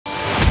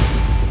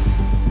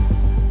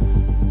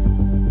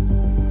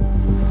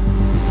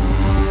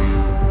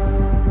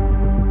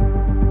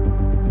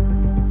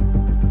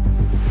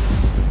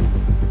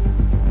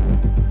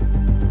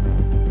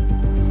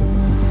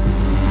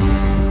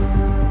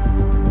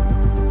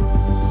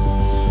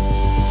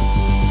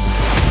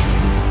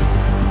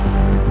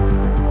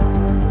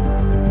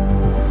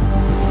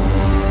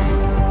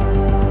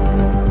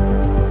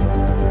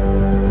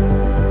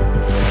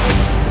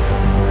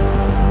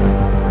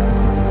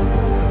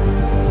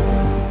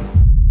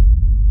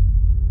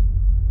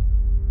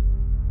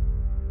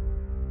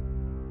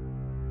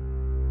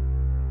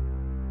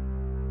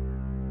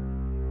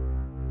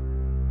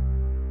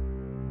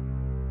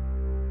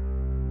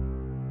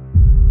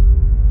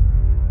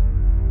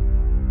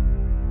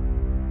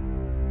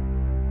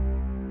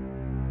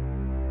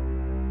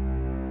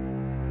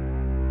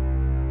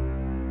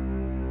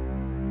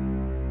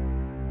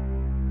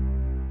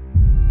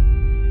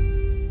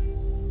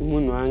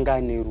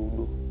anga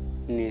nerudo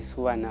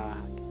nesu vana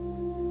vake.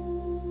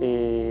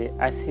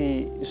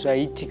 Asi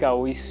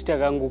zvaiitikawo isu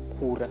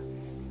takangokura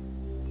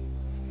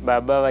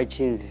baba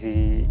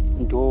vachinzi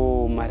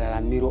ndo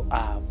mararamiro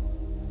avo.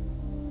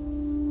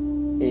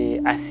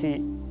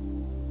 Asi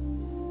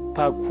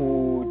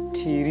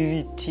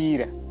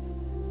pakutiriritira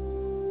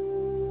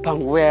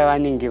panguva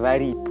yavanenge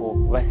varipo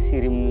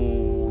vasiri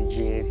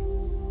mujeri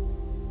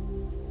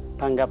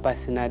panga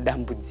pasina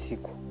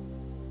dambudziko.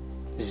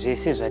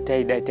 Zvese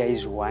zvataida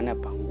taizviwana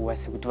panguva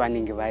sekuti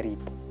vanenge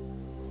varipo.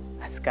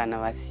 Asi kana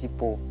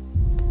vasipo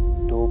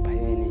ndo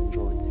paive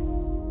nenjodzi.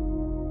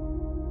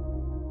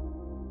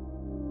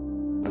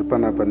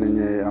 Panapa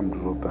nenyaya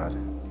yearmed robbery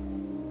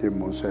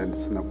yemhosva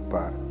yandisina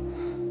kupara.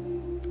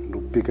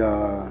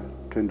 Ndokupika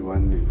 21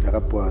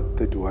 ndakapiwa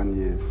 31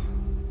 years.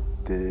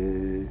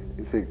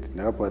 In fact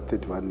ndakapiwa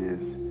 31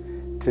 years,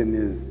 10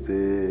 years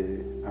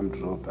armed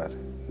robbery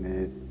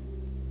ne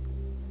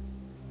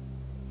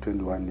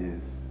 21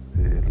 years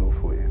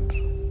lawful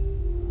entry.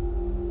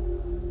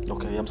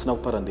 Okay, yamsina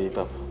kupara ndei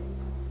papa?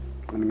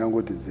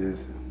 Ndingangoti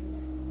dzese.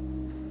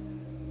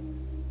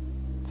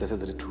 Dzese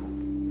dziri 2.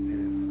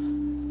 Yes.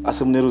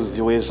 Asi mune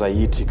ruzivo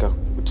zvaiitika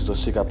kuti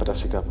tosvika apa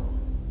tasvika pa?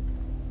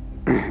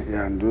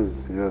 Ya,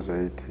 ndoziva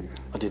zvaiitika.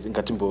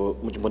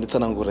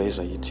 Muchimbonditsanangurai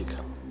zvaiitika.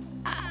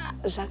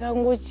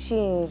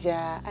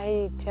 Zvakangochinja,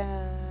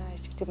 aita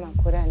achiti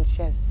makore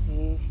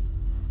handichazivi.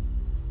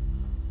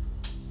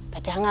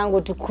 But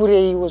angangoti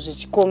kureiwo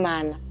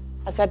zvichikomana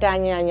asati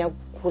anyanya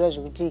kukura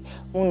zvekuti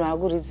munhu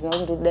akuridzina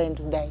kuti ndodai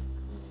ndodai.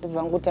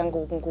 Ndobva ngotanga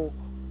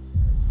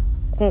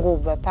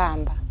kungobva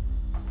pamba.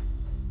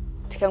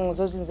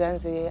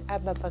 Tikangozozvinzanze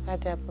apa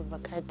pakati apa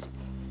pakati.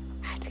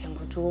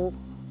 Tikangotiwo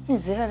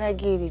nizera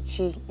rake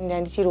richi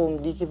ndandichiriwo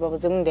mudiki papo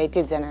semunhu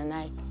ndaitedzana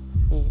naye.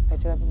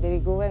 But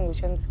vabereki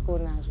vaingoshambidzikawo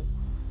nazvo.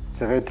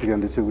 Chakaitika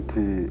ndechekuti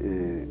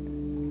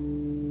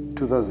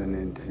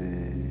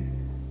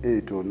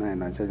 2008 or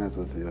 9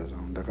 achanyatsoziva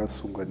zvangu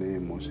ndakasungwa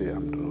nemhosva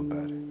yearmed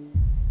robbery.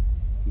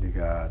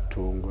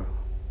 Ndikatongwa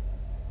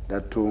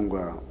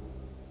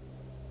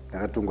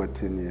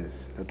 10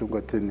 years.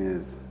 Ndatongwa 10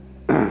 years.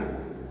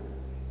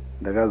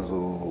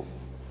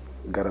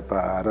 Ndakazogara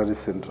paHarare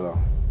Central.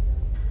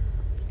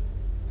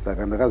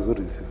 Saka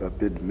ndakazoreceive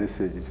bad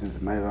message ichinzi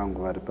mai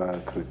vangu vari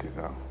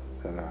pacritical.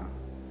 Saka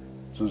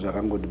zvinhu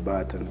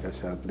zvakangondibata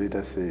ndikashaya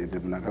ndoita sei ende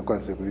munhu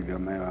akakwanisa kuviga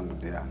mai vangu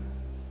ndiani.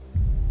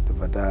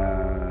 Ndobva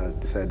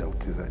ndadecida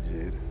kutiza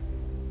jeri.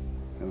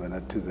 Ndobva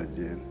ndatiza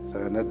jeri.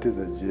 Saka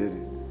ndatiza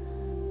jeri,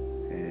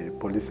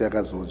 polisi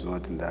yakazoudzwa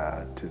kuti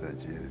ndatiza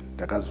jeri.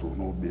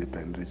 Ndakazoonawo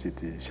bepa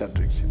ndirichiti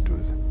Shadreck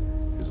Chidhuza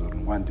is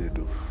on wanted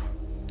of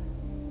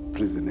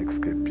prison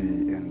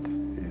escapee and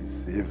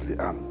is heavily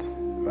armed.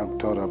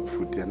 Vakutaura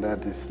futi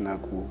yandisina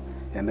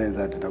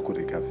yandaenza kuti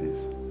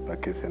ndakurekavhisa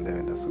pakesi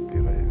yandaive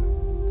ndasungirwa iyo.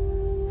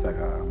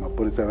 Saka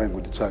mapolisa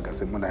vaingonditsvaga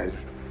semunhu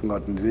aifunga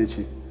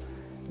kuti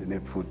ndine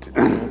pfuti.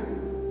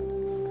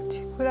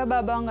 Tikura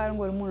baba vanga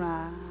angori munhu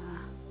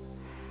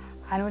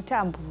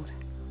anotambura.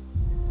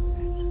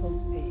 So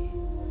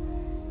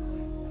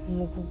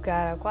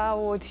mukugara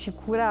kwavo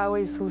tichikurawo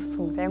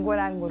isusu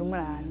taingona angori munhu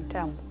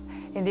anotambura.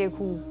 Ende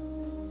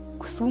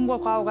kusungwa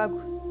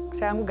kwavo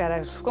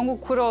takangogara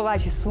kwangokurawo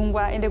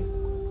vachisungwa ende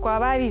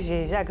kwavari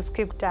zvezvi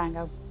akasike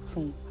kutanga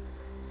kusungwa.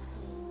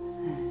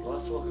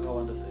 Wasuwa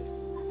kakawanda sei?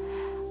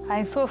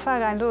 Aisofa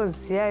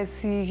kandoziva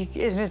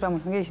ezvinezvi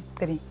pamunhu kunge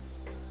 3.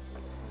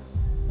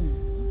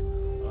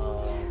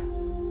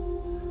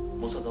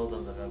 Mhosva dzavo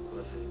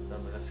dzakakura sei?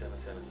 Dzakasiyana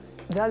sei?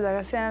 Dzava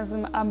dzakasiyana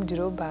searmed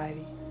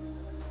robbery.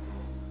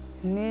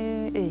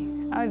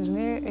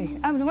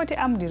 Ndingoti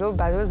armed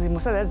robbery ozi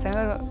mhosva dzavo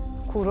dzanga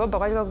kurobha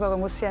kwacho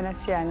kwakangosiyana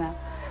siyana.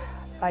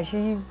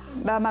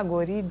 Vachiba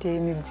magoridhe,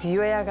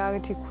 midziyo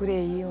yakati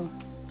kureiwo.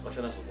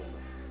 Vashana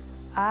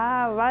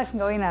zvokumba?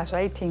 Vasingaoni nazvo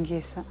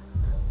aitengesa.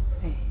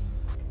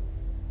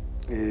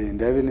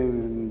 Ndaive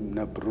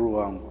nabhuru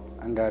wangu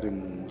anga ari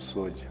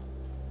musoja.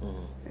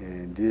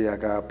 Ndiye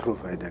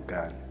akaprovide a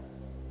gun.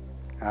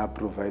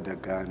 Aprovide a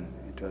gun.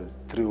 It was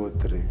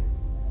 303.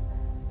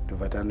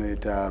 Ndobva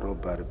tanoita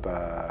robbery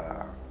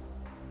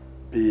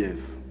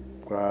BF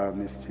kwa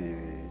Mr.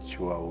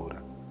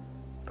 Chiwaura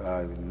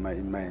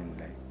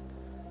mainline.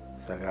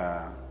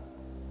 Saka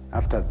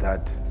after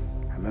that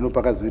ameno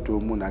pakazoitawo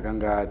munhu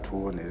akanga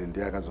atuonere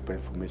ndiye akazopa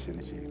information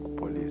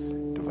kupolisi.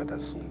 Ndobva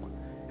tasungwa.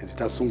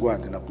 Tasungwa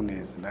handina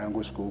kunezi.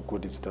 Ndakangosvika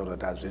kukoti tichitaura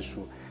kuti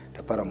hazveshu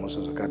tapara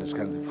mhosva zvakati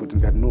zvikanzi futi.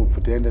 Ndikati no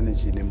futi aenda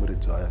nechii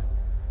muridzi wayo.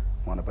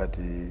 Mwana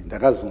pati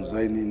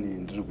ndakazonzwa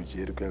inini ndiri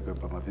kujeri kuya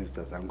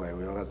pamavisitors angu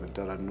aiuya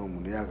vakazonditaura kuti no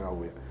munhu iye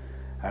akauya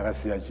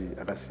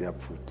akasiya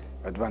pfuti.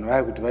 But vanhu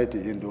vaya kuti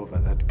vaite hand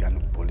over that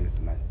gun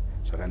kupolisi manje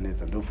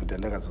zvakanetsa ndofuti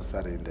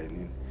andakazosarenda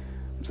inini.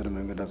 Musoro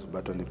mengu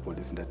ndazobatwa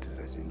nepolisi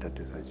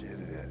ndatiza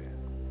jeri yari.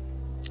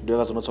 Ndio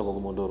akazonotsvakwa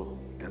kumondoro?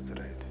 That's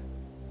right.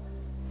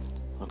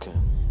 Okay.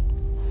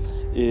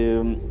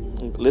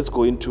 Let's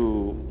go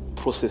into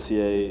process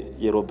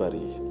here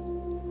robbery.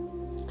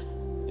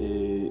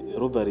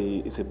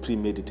 Robbery is a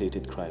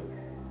premeditated crime.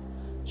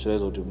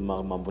 Zviraizo kuti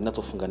mambo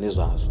natsofunga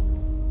nezvazvo.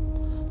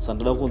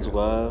 sandoda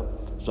kunzwa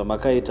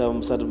zvamakaita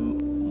musati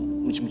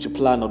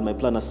muchiplana kuti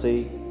maplana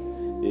sei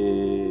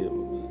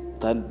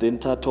then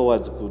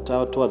towards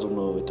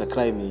kunoita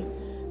crime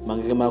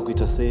mangenge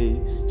makuita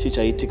sei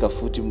chichaitika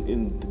futi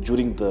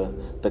during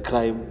the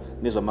crime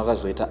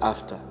nezvamakazoita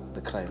after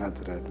the crime.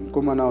 That's right.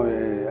 Mukomana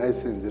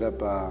aisenzera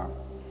pa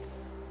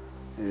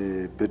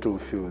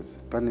battlefields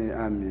pane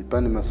army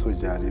pane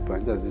masoja aripo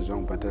handizivi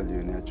zvangu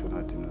battalion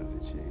yachona kuti inonzi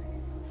chii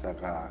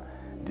saka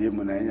ndiye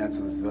munhu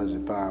ainyatsoziva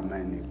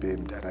zvepamining bay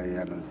mudhara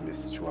iye anonzi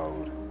message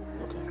wauri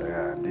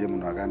saka ndiye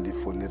munhu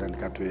akandifonera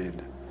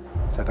ndikatoenda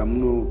saka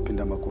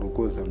munopinda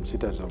makurokoza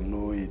muchiita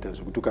zvamunoita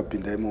zvekuti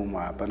ukapinda imomo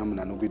hapana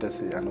munhu anokuita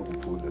sei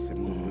anokubvunza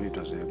semunhu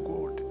unoitwa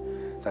zvegold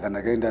saka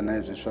ndakaenda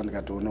naye zvesva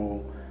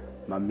ndikatoonawo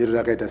mamiriro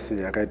akaita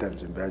sei akaita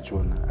nzvimbo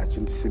yachona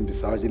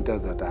achindisimbisawo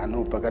achindiratidza kuti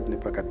ano pakati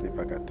nepakati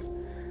nepakati.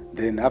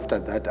 Then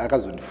after that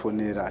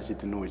akazondifonera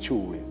achiti no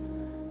chiuya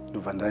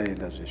ndobva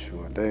ndaenda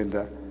zveshuwa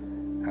ndaenda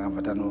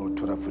akabva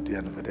tanotora futi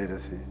yanobva taita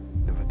sei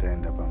ndobva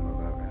taenda pamba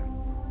papa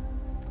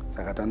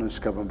saka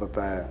tanosvika pamba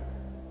paya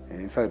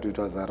in fact it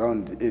was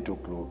around 8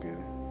 o'clock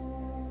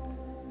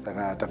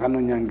saka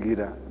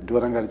takanonyangira ndo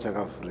ranga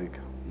richakavhurika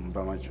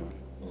mumba machona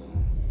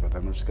but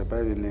tanosvika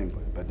paive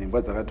nembwa but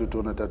imbwa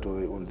dzakatotoona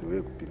tatove on the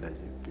way kupinda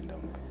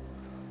mumba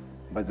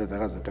mbadza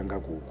dzakazotanga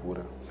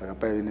kukura saka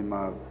paive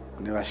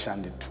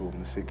nevashandi 2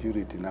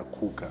 musecurity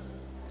nakuka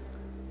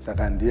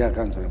saka ndiye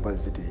akanzwa imbwa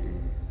dzichiti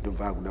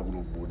ndobva akuda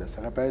kunobuda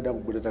saka paida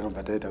kubuda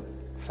takabva taita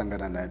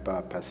kusangana naye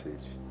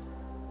papassage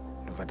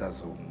ndobva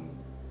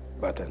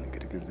tazomubata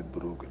ningirikinzi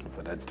bhuruku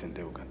ndobva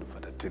tatendeuka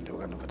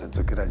ndobva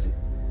tadzokera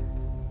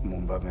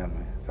mumba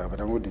mame saka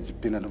patangoti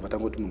chipinda ndobva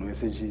tangoti munhu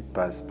wese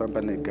chipasi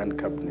pamba negun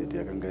cabinet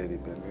yakanga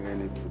iripo yakanga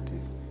ine pfuti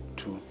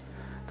 2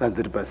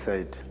 dzanziri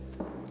paside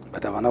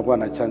but havana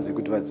kuwana chance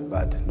yekuti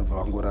vadzibate ndobva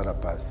vangorara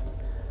pasi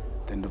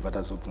then ndobva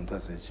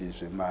tazobvunza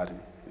zvemari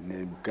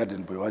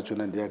negarden boy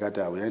wachona ndiye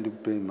akati auya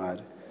ndikupei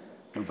mari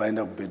ndobva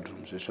aenda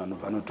kubedroom zvesvo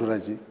ndobva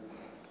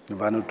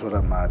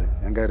anotora mari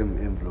yanga iri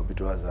muenvelope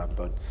it was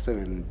about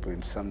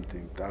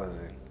 7.something,000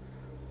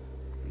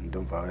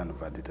 ndobva auya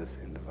ndobva atiita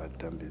sei ndobva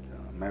atitambidza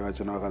mai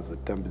vachona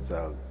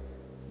vakazotambidza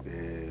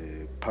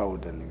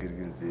powder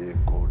ningirikinzi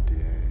yegold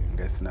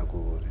inga isina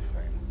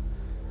kurefine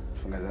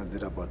funga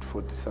zanzira about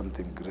 40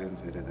 something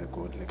grams ere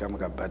dzegold nekamwe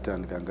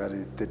kabutton kanga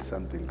ri 30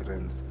 something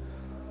grams.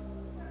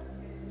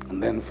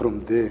 And then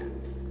from there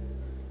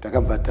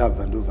takabva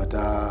tabva ndobva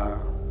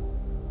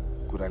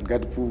takura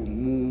ndikati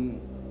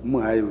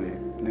muhighway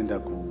nenda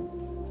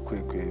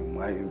kukwekwe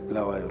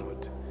Bulawayo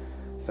road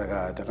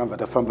saka takabva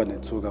tafamba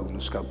netsoka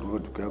kunosvika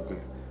broad kwakwe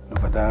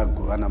ndobva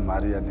tagovana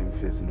mari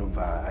yanemfesi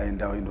ndobva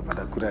aendawo ndobva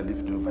ndakwira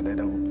lift ndobva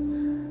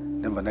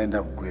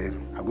ndaenda kugweru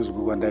hakuzi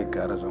kukwa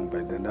ndaigara zvangu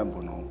paida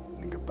ndambono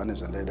ninge pane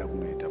zvandaida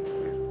kunoita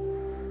mugweru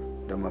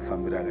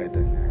ndomafambiro akaita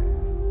nyaya.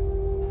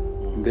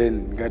 Then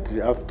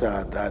ndikati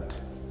after that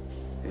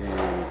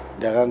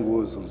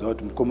ndakangozonzwa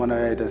kuti mukomana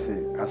yaita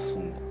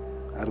seasungwa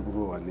ari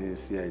kurohwa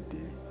necid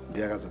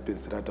ndiye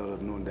akazopedzisira ataura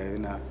kuti no ndaive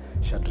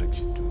naShadreck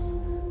Chidhuza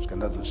svika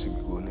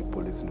ndazosvikiko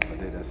nepolisi ndobva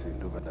ndaita sei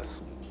ndobva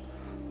ndasungwa.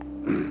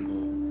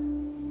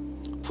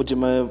 Futi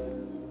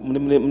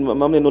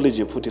mamune knowledge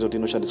yepfuti kuti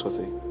inoshandiswa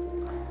sei?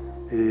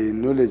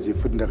 Knowledge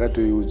yepfuti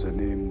ndakatoiudzwa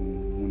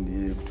nemunhu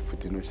iye kuti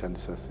futi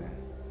inoshandiswa sei.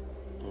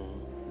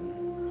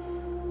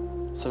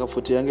 Saka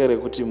futi yanga iri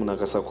kuti munhu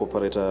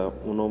akasakoparata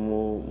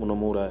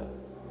munomuuraya?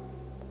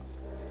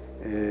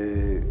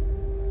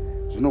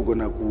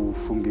 Zvinogona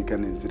kufungika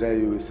nenzira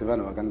iyoyo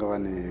sevanhu vakanga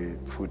vane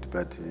pfuti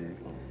but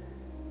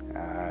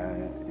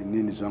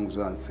inini zvangu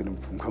zvahansiri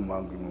mupfungwa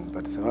mangu imomo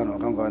but sevanhu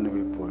vakanga vane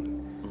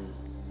weapon.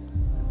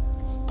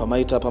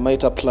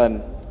 Pamaita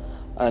plan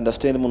I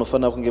understand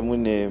munofanira kunge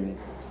mune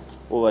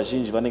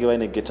vazhinji vanenge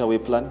vaine getaway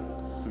plan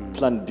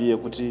plan B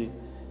yekuti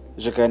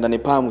zvikaenda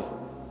nepamwe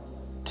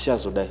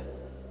tichazodai.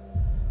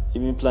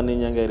 Imi plan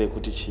yenyanga iri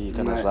kuti chii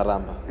kana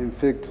zvaramba? In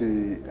fact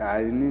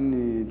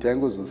inini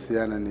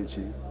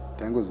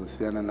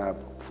taingozosiyana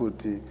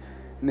napfuti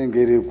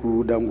inenge iri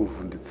kuda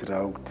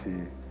kungovhunditsirawo kuti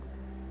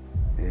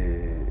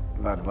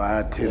vanhu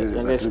vateerere.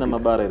 Yanga isina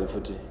mabara iri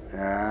futi?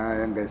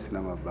 Yanga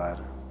isina mabara.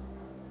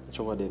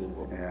 Chokwadi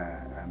rimbo?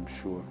 I'm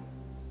sure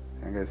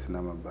yanga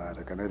isina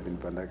mabara kana even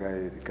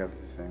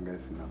pandakairikavhisa yanga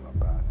isina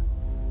mabara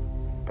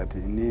but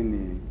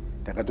inini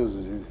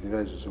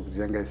ndakatozozviziva izvozvo kuti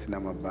yanga isina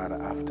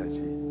mabara after the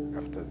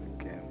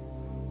game.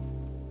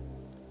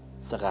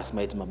 Saka asi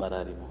maiti mabara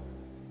arimo?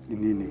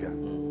 Inini ka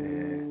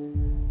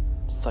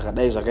saka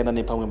dai zvakaenda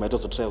nepamwe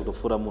maitozotrai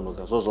kutofura munhu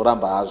ka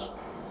zvozoramba hazvo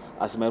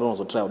asi mairi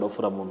unozotrai kuda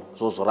kufura munhu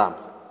zvozoramba?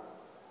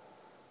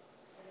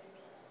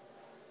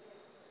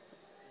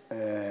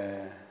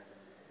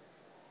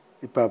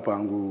 Ipapo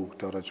hangu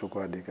kutaura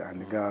chokwadi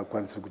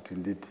handingakwanisi kuti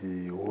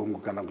nditi hongu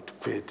kana kuti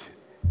kwete.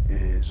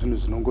 Zvinhu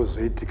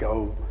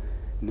zvinongozoitikawo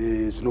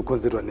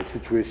zvinokonzerwa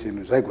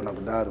nesituation zvaigona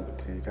kudaro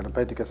kuti kana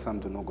paitika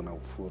something unogona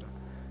kupfuura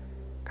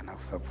kana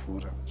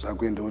kusapfuura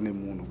zvakuendawo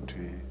nemunhu kuti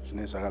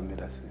zvine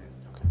zvakamira sei.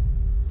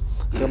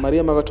 Saka mari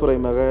yamakatora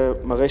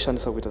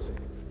makaishandisa kuita sei?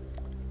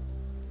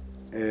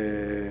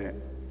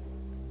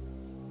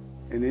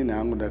 inini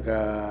hangu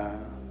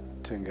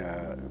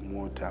ndakatenga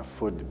mota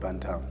Ford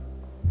Bantam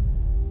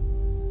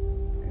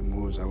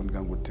zvangu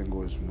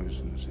ndikangotengawo zvimwe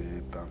zvinhu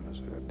zvepamba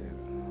zvakadero.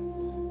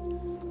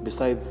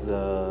 Besides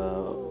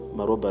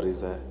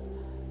marobberies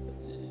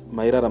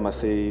mairarama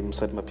sei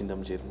musati mapinda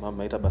mujeri?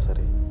 Maita basa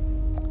rei?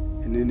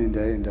 Inini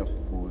ndaenda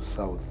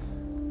kusouth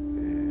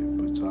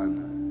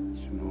Botswana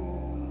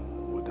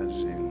zvinohoda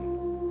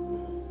zvinhu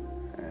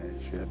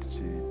chiya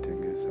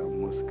tichitengesa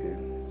mosken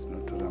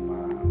zvinotora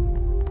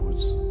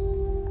maboots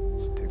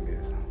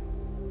tichitengesa.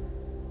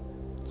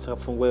 Saka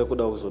pfungwa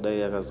yekuda kuzodai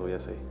yakazouya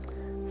sei?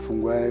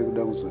 Pfungwa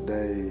yekuda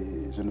kuzodai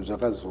zvinhu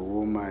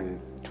zvakazooma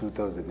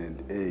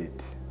 2008.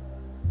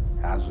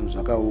 Zvinhu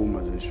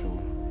zvakaoma zveshu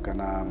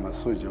kana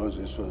masojawo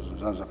zveshu zvinhu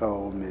zvanga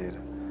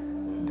zvakaomera.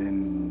 Then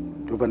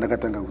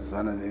ndopandakatanga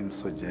kuzana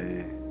nemusoja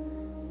iye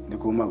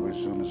nekuoma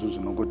kwezvinhu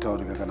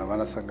zvinongotaurika kana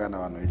vanasangana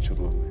vanhu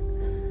vechirume.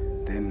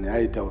 Then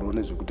aitaurawo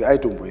nezvekuti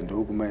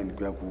aitomboendawo kumaini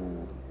kuya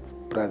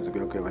kupurazi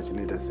kuya kuya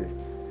vachinoita sei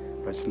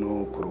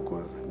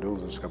vachinokorokoza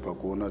ndokuzosvika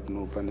pakuona kuti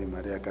no pane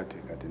mari yakati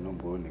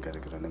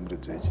inombonikarekera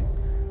nemuridzi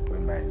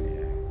wemaini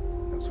iyayi.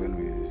 That's when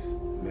we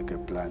make a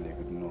plan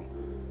yekuti no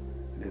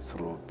let's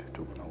rob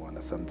togona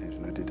kuwana something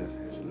zvinotiita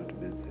sei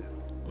zvinotibetsera.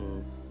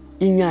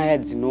 Inyaya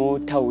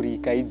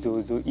dzinotaurika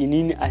idzodzo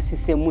inini asi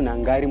semunhu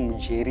anga ari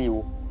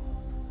mujeriwo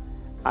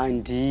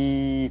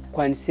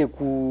handikwanise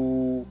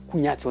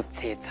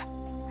kunyatsotsetsa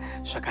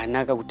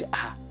zvakanaka kuti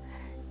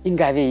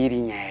ingave iri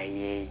nyaya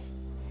yei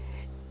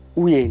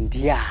uye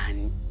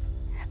ndiani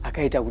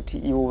akaita kuti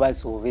ivo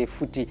vazove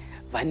futi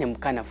vane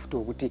mukana futi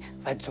wokuti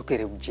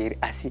vadzokere kujeri,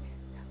 asi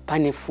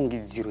pane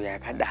fungidziro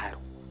yakadaro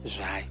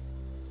zvayo.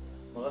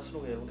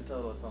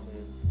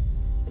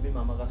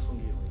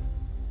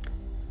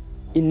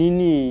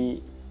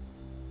 Inini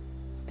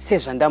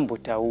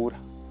sezvandambotaura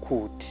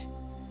kuti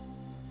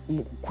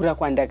mukukura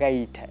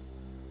kwandakaita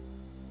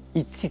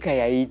itsika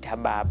yaiita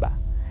baba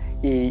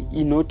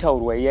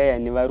inotaurwa iyaya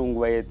nevarungu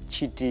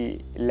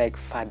vachiti like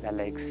father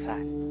like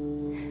son.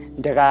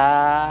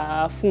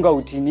 Ndakafunga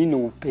kuti inini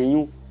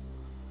upenyu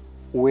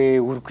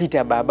huri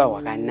kuita baba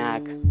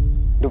hwakanaka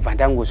ndobva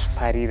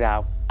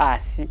ndangozvifarirawo,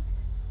 asi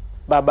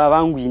baba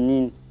vangu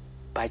inini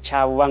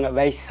pachavo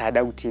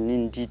vaisada kuti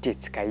inini ndiite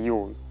tsika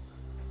iyoyo.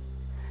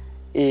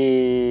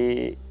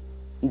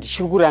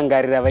 Ndichiri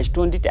kurangarira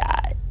vachitonditi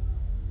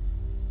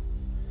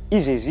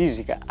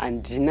izvezvizvi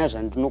handina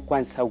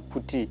zvandinokwanisa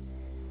kuti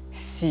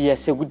siya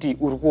sekuti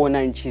uri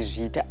kuona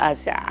ndichizviita,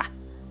 asi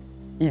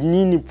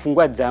inini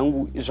pfungwa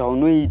dzangu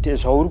zvaunoita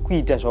zvauri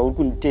kuita zvauri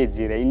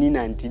kunditeedzera inini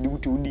handidi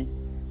kuti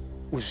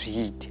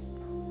uzviite.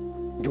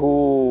 Ndo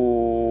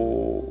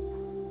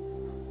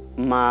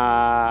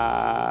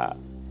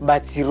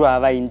mabatsiro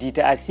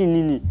avaindiita, asi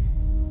inini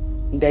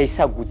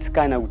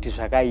ndaisagutsikana kuti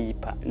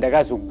zvakaipa.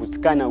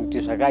 Ndakazogutsikana kuti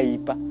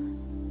zvakaipa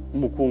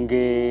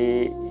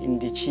mukunge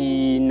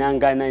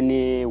ndichinangana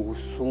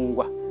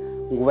neusungwa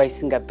nguva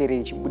isingapere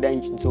nchibuda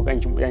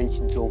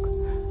nchidzoka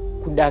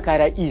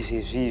kudakara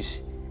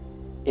izvezvizvi.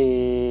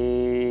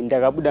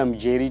 Ndakabuda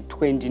mujeri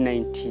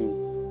 2019.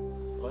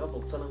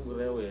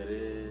 Vakambokutsanangurirawo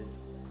here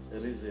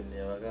reason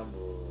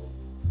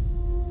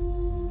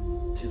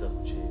yavakambotiza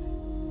mujeri?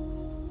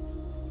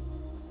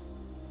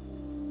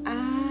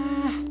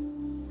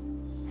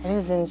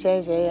 Reason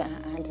chaiyo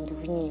handidi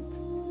kunyepa.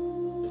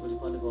 Ndikuti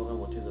pane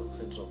kwavakambotiza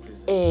kuCentral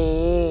Prison?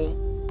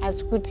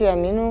 Asi kuti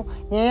hamino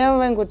nyaya yavo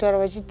vaingotaura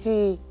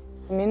vachiti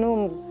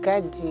hamino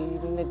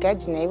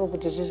gadhi naivo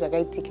kuti zvi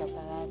zvakaitika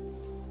pavari.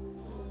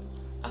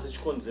 Asi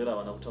chikonzero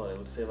havana kutaura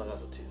kuti sei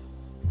vakazotiza?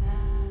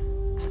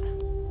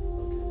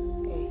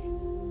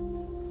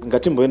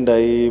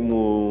 Ngatimboendai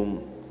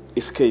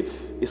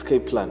escape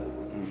plan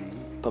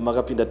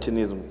pamakapinda 10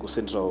 years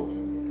kuCentral.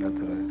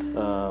 That's right.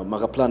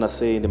 Makaplana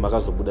sei ende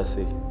makazobuda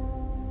sei?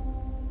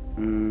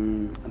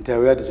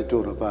 Ndauya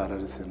tichitorwa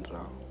paHarare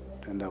Central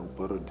toenda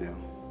kuBorodale.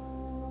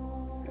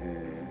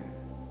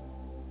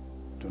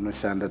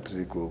 Tonoshanda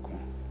tiri ikoko,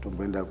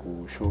 tomboenda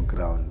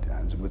kushowground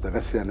nzvimbo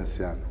dzakasiyana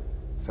siyana.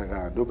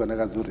 Saka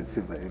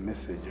ndopandakazoreceiva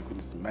message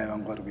yekuti mai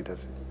vangu vari kuita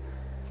sei,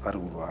 vari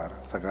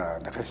kurwara. Saka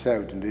ndakashaya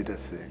kuti ndoita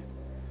sei.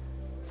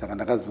 Saka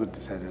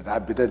ndakazodecide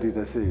beta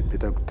ndiita sei,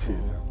 beta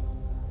kutiza.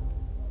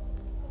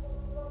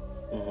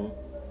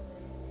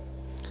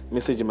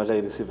 Message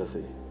makaireceiva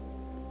sei?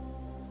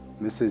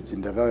 Message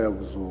ndakauya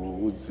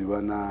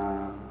kuzoudziwa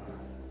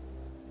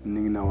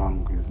nin'ina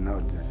wangu is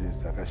now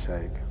deceased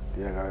akashayika.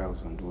 Ndiye akauya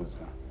kuzondiudza.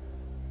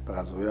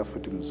 Pakazouya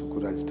futi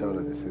muzukuru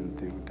achitaura the same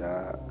thing kuti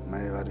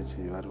mai vari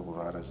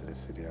kurwara zviri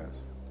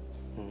serious.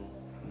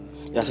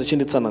 Asi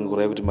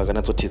chinditsanangura kuti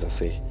makanatsotiza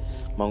sei?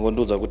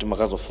 Mangondiudza kuti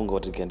makazofunga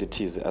kuti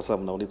nditize, asi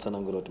hamuna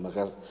kunditsanangura kuti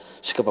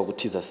makasvika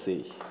pakutiza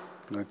sei?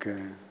 Okay.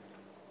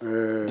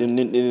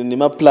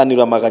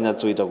 Nemaplaniro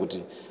amakanyatsoita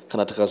kuti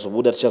kana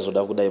tikazobuda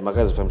tichazoda kudai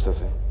makazvifambisa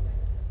sei?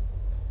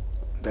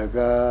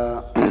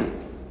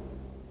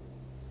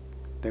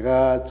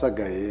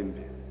 Ndakatsvaga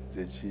hembe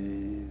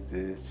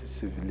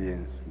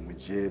dzechicivilians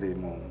mujeri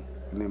imomo.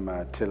 Kune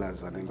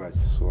matellers vanenge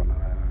vachisona.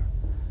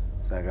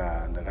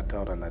 Saka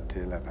ndakataura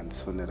natela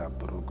akandisonera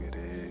bhurugwa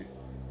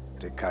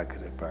rekaki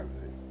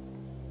repanze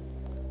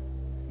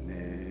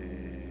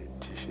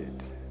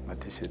ne-t-shirt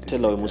ma-t-shirt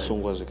Taylor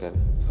wemusungwa zvekare.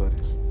 sorry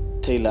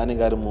Taylor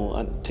anenge ari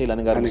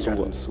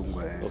musungwa.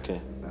 musungwa Okay.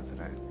 that's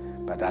right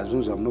but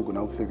hazvinhu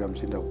zvamunogona kupfeka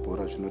muchienda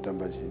kubhora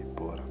zvinotamba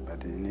chibhora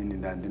but inini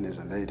ndandine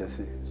zvandaita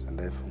sei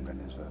zvandaifunga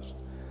nezvazvo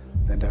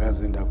then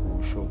ndakazoenda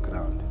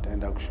kushowground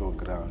taenda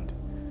kushowground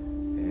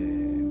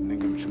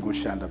munenge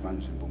muchingoshanda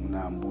panzvimbo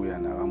muna mbuya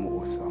navamwe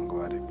ofisa vanga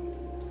varipo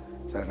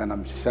saka kana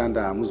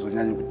muchishanda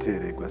hamuzonyanyi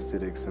kuterekwa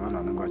sterek sevanhu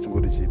vanenge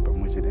vachingoti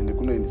chipamwe chete ende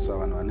kunoendeswa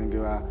vanhu vanenge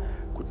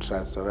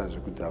vakutrustwa vaya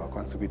zvekuti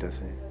havakwanisi kuita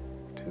sei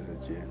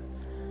kutiza jena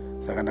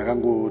saka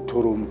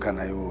ndakangotorowo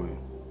mukana iwoyo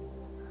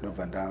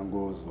ndobva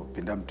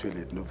ndangozopinda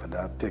mutoilet ndobva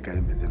ndapfeka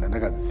hembe dzenda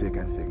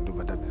ndakadzipfeka infect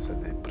ndobva ndabvisa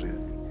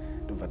dzaiprison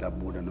ndobva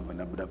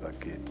ndabuda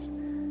pagate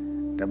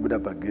ndabuda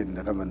pagate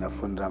ndakabva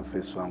ndafonera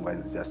mufesi wangu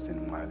ainzi Justin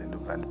Mwale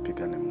ndobva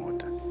ndipika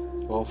nemota.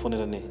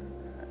 Wafonera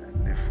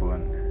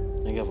nefoni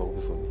yange yabva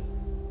kupi foni?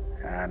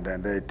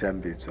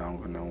 Ndaitambidzwa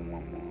wangu neumwe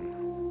munhu.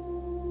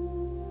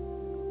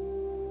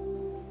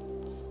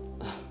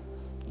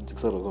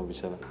 Dzikusarwa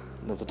mbichana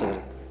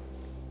natsotaura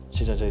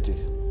chii chaitika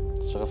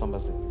zvakafamba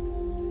sei?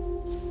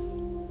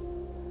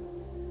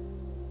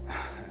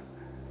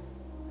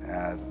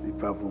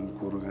 Ipapo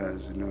mukuru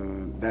zvino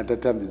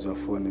ndatatambidzwa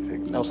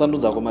foni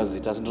ausandudzako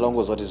mazita asi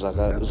ndodangozwa kuti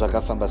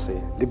zvakafamba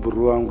sei.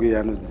 Ndibhuru wangu iye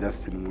anonzi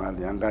Justin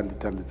Mwale anga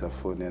anditambidza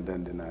foni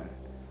yandandinayo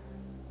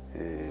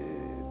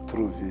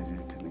through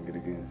visit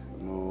Ningirikenzi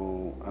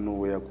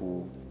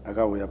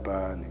akauya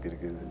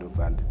paNingirikenzi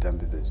ndobva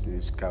anditambidza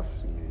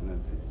chikafu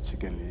inonzi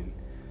chicken in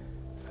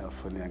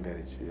foni yanga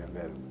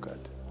iri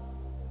mukati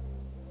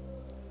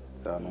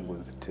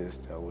vanongonzi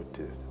test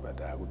test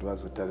but kuti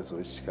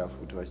vazotarisawo chikafu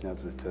kuti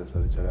vachinyatsozvitarisa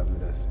kuti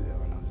chakamira sei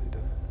vanozviita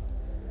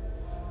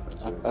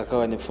sei.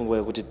 Akava nepfungwa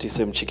yekuti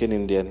tise muchicken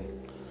ndiani?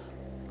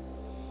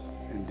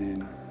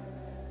 Ndini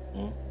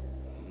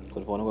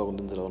kuti paonekwa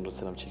kundinzira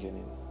wondosira muchicken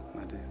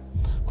mate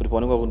kuti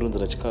paonekwa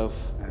kundinzira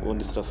chikafu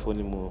wondisira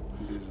foni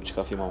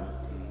muchikafu imomo.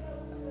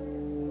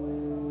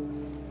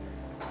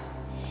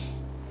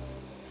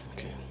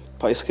 Okay.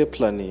 Pa-escape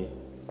plan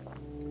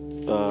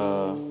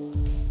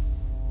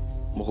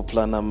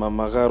mukuplana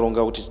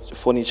makaronga kuti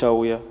foni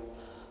ichauya,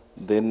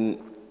 then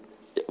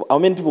how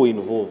many people were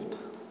involved?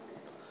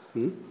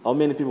 How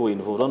many people were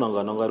involved?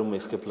 Vananga ari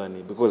mu-escape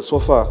plan because so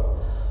far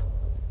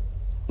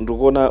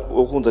ndikuona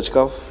wokunza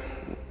chikafu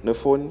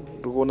nefoni,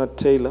 ndikuona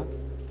Taylor,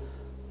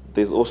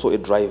 there's also a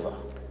driver.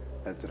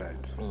 That's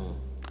right.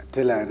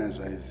 Taylor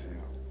anazvaiziva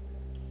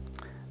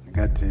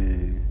ndikati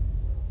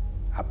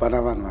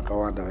hapana vanhu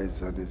vakawanda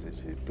vaiziva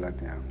nezvechiplan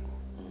yangu.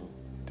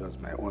 It was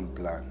my own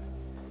plan.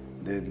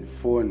 Then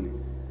phone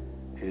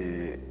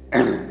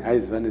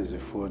aiziva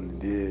nezvefoni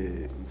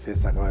ndiye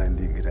mufesi akauya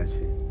ndigira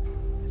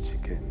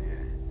chicken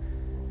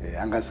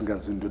anga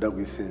asingazvi ndoda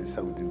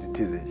kuisenzesa kuti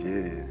nditize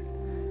jere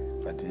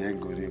but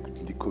yaingori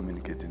kuti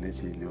ndicommunicate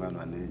nevanhu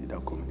vanoida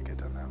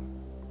kucommunicata navo.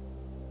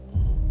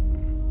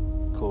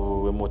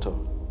 Ko wemota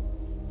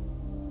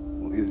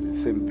is the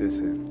same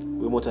person.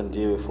 Wemota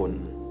ndiye wefoni.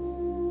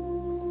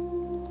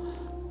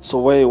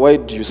 So why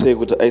do you say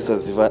kuti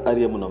aisaziva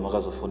ariye munhu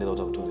amakazofonera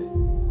kuti akutore?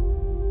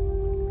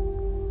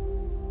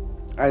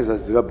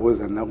 Aisaziva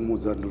because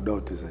andakumuudza kuti ndoda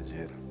kutiza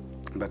jera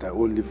but I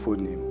only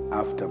phone him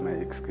after my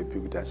escape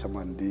kuti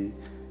achamwa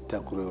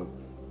nditakura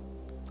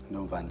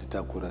ndobva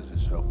nditakura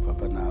zvezva kubva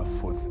pana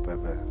 4th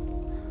papa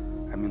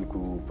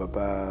kubva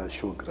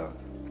pashowground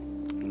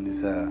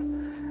ndisa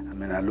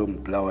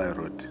along Blawa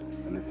Road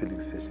on a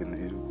filling station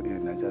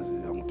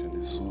nachaziva kuti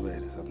ndizuva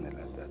here something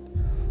like that.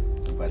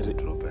 But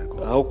drop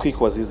back. How quick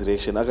was his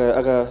reaction?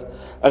 Aka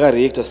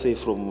reacta say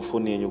from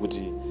phone yenyu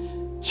kuti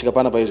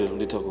chikapana paizvo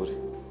nditakuri?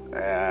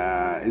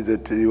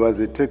 He was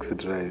a taxi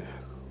drive.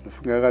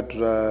 Ndifunga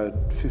akatora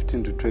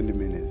 15 to 20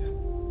 minutes.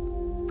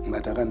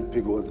 But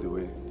akandipick all the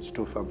way.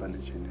 Ndichitofamba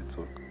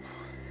nechinetsoka.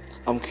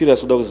 I'm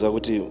curious kuda kuziva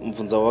kuti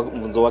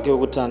mubvunzo wake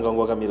wekutanga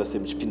wangu wakamira sei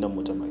muchipinda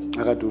mumota make?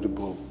 Akati uri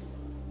bo.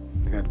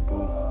 Ndikati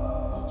bo.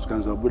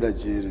 Zvikanzi wabuda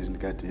jeri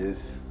ndikati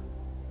yes.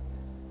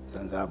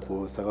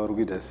 Zanzapo saka uri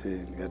kuita sei?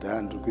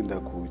 Ndikati ndiri kuenda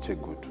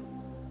kuChegutu.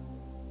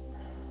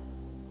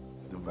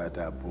 Ndobva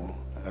apo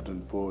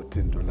akatondipawo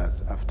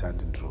 $10 after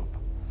andidrop.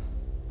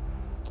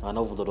 Haana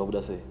kubvunza kuti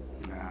wabuda sei?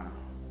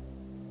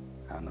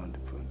 Haana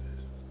kundibvunza.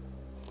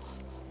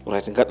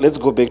 Right, let's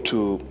go back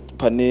to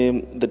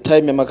pane the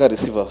time yamaka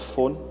receive a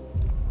phone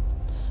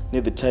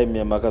ne the time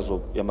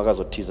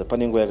yamakazotiza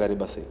pane nguva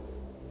yakareba sei?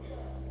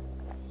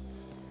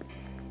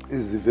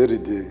 It's the very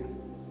day.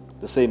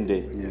 The same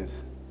day?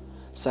 Yes.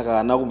 Saka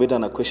haana kumboita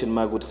na question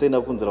mark kuti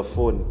seina kunzira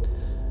phone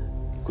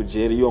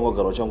kujeri iwe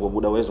wangogara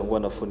uchangobuda waizongowa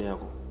na phone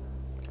yako?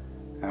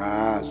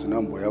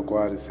 Zvinamboya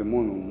kwaari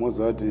semunhu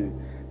moziva kuti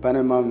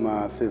pane mamwe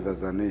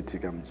mafavors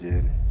anoitika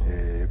mujeri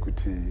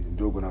kuti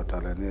ndogona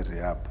kutaura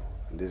nerehab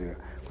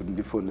kuti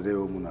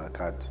ndifonirewo munhu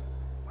akati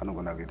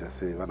vanogona kuita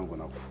sei,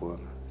 vanogona kufona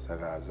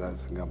saka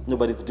zvazinga. No,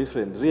 but it's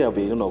different. Rehab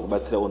inogona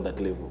kubatsira on that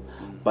level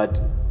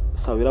but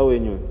sawira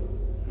wenyu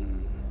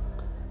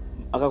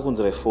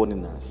akakunzira phone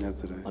nasi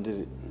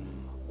anditi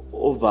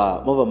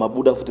over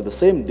mabuda futi the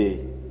same day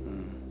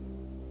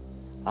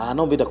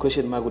anomboita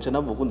question mark kuti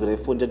anambokunzira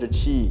ifoni chacho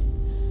chii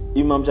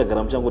ima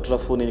muchagara muchangotora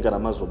foni yenyu kana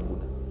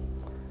mazobuda.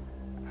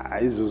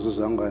 Izvozvo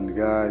zvangu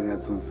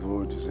handikanyatsoziva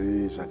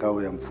kuti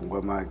zvakauya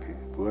mupfungwa make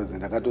because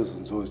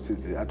ndakatozonzwa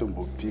kuti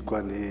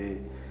atombopikwa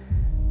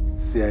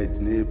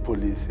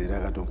nepolisi here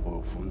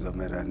akatombobvunza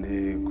maererano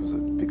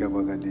nekuzopika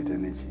kwakandiita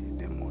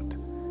nemota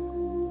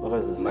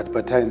but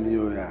patime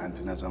iyoyo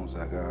handina zvangu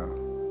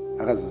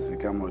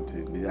akazozikama kuti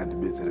ndiye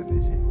handibetsera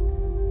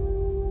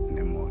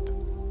nemota.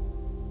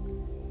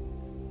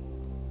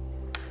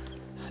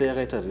 Sei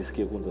akaita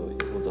riski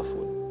yekunza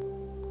foni?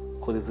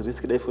 Because it's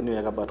risky dai foni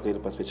yakabatwa iri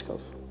pasi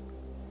pechikafu.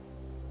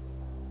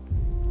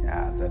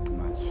 Yeah, that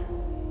much.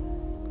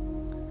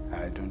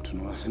 I don't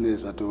know. Zvine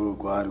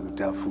zvatogwari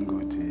kuti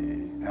afunge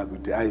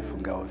kuti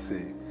aifungawo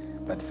sei.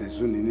 But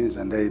sezvo nini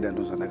zvandaida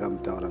ndo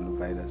zvandakamutaura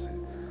nobva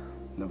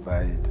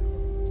aita.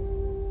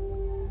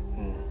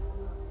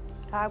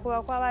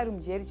 Kuva kwavari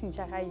mujeri chinhu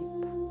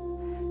chakaipa.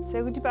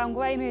 Sekuti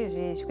panguva ino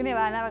izvezvi kune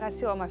vana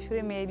vakasiyiwa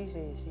mashure medu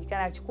izvezvi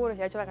kana chikoro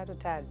chacho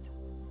vakatotadza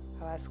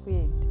havasi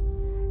kuenda.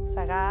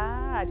 Saka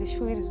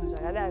hatishuviri zvinhu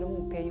zvakadaro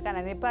muupenyu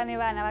kana nepane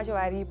vana vacho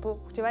varipo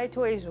kuti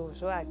vaitewo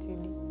izvozvo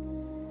hatidi.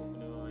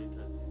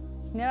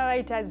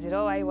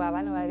 Nevavaitadzirawo aiwa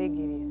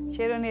vanovaregerera.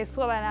 Chero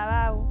nesuwo vana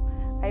vavo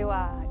aiwa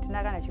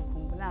hatina kana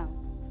chigumbu navo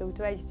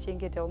sekuti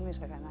vaichichengetawo mune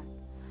zvakanaka.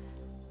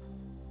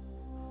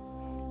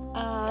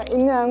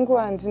 Ini hangu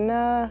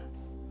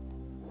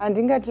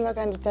handingati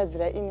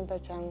vakanditadzira ini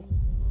pachangu,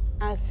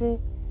 asi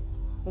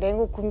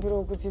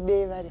ndaingokumbirawo kuti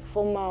dei vari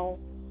fomawo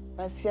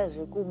vasiya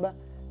zvekuba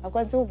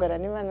vakwanise kugara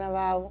nevana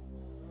vavo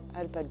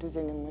ari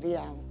padhuze nemhuri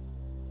yavo.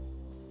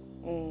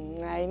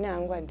 Ini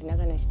hangu handina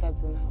kana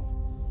chitadzo navo.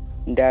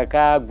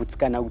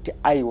 Ndakagutsikana kuti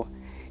aiwa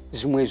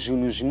zvimwe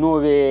zvinhu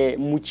zvinove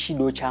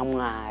muchido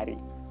chaMwari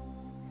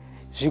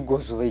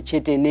zvigozove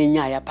chete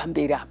nenyaya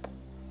pamberi apo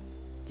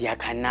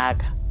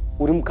yakanaka.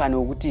 Uri mukana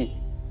wekuti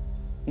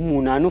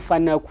munhu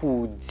anofanira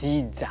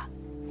kudzidza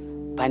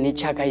pane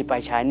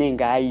chakaipa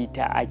chaanenge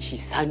aita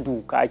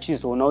achisanduka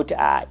achizoona kuti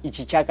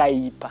ichi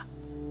chakaipa.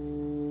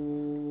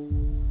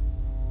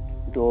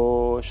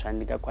 Ndo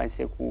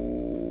zvandingakwanise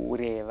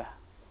kureva.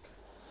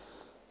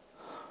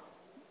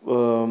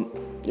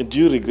 Do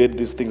you regret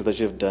these things that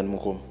you have done,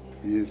 Mukom?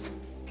 Yes,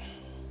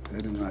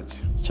 very much.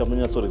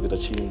 Chamunyatsoregeta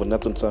chii?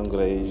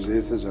 Mbonatsontsangira izvi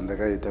zvese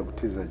zvandakaita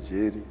kutiza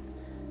jeri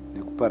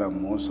nekupara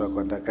Mhosva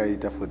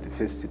kwandakaita for the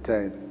first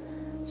time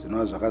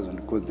zvinova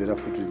zvakazondikonzera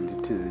futi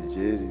nditize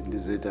jeri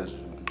ndizoita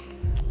zvinhu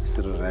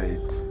zvisiri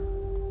right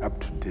up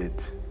to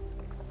date.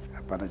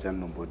 Hapana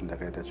chandinomboti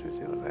ndakaita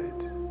chiro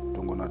right.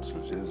 Ndongoona kuti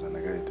zvinhu zvese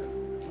zvandakaita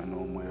mano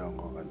mwoyo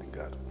wangu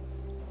wakandigara.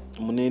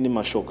 Muneni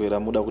mashoko era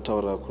muda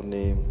kutaurira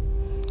kune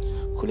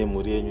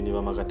mhuri yenyu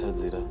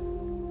nevamakatadzira?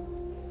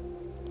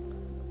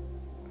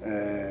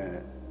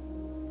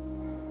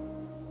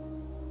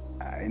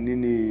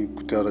 Inini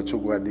kutaura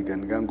chokwadi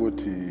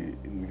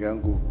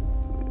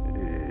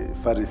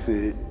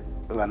ndingangofarise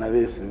vana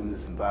vese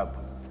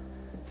vemuZimbabwe.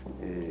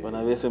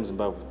 Vana vese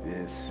vemuZimbabwe?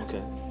 Yes.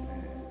 Okay.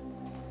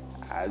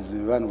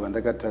 Vanhu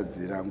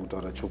vandakatadzira hangu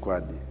kutaura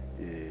chokwadi.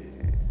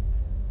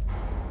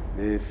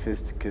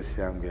 First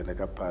case yangu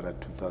yandakapara 2009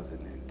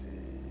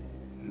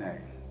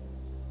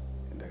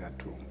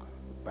 ndakatunga.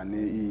 Pane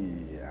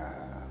iyi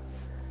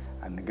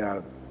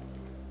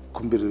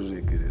handingakumbiri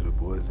ruregerero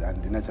because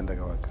handina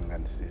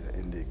chandakavakanganisira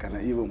ende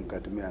kana ivo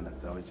mukati mehana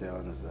dzavo chaivo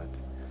vanoziva kuti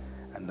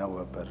handina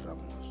kuvaparira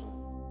Mhosva.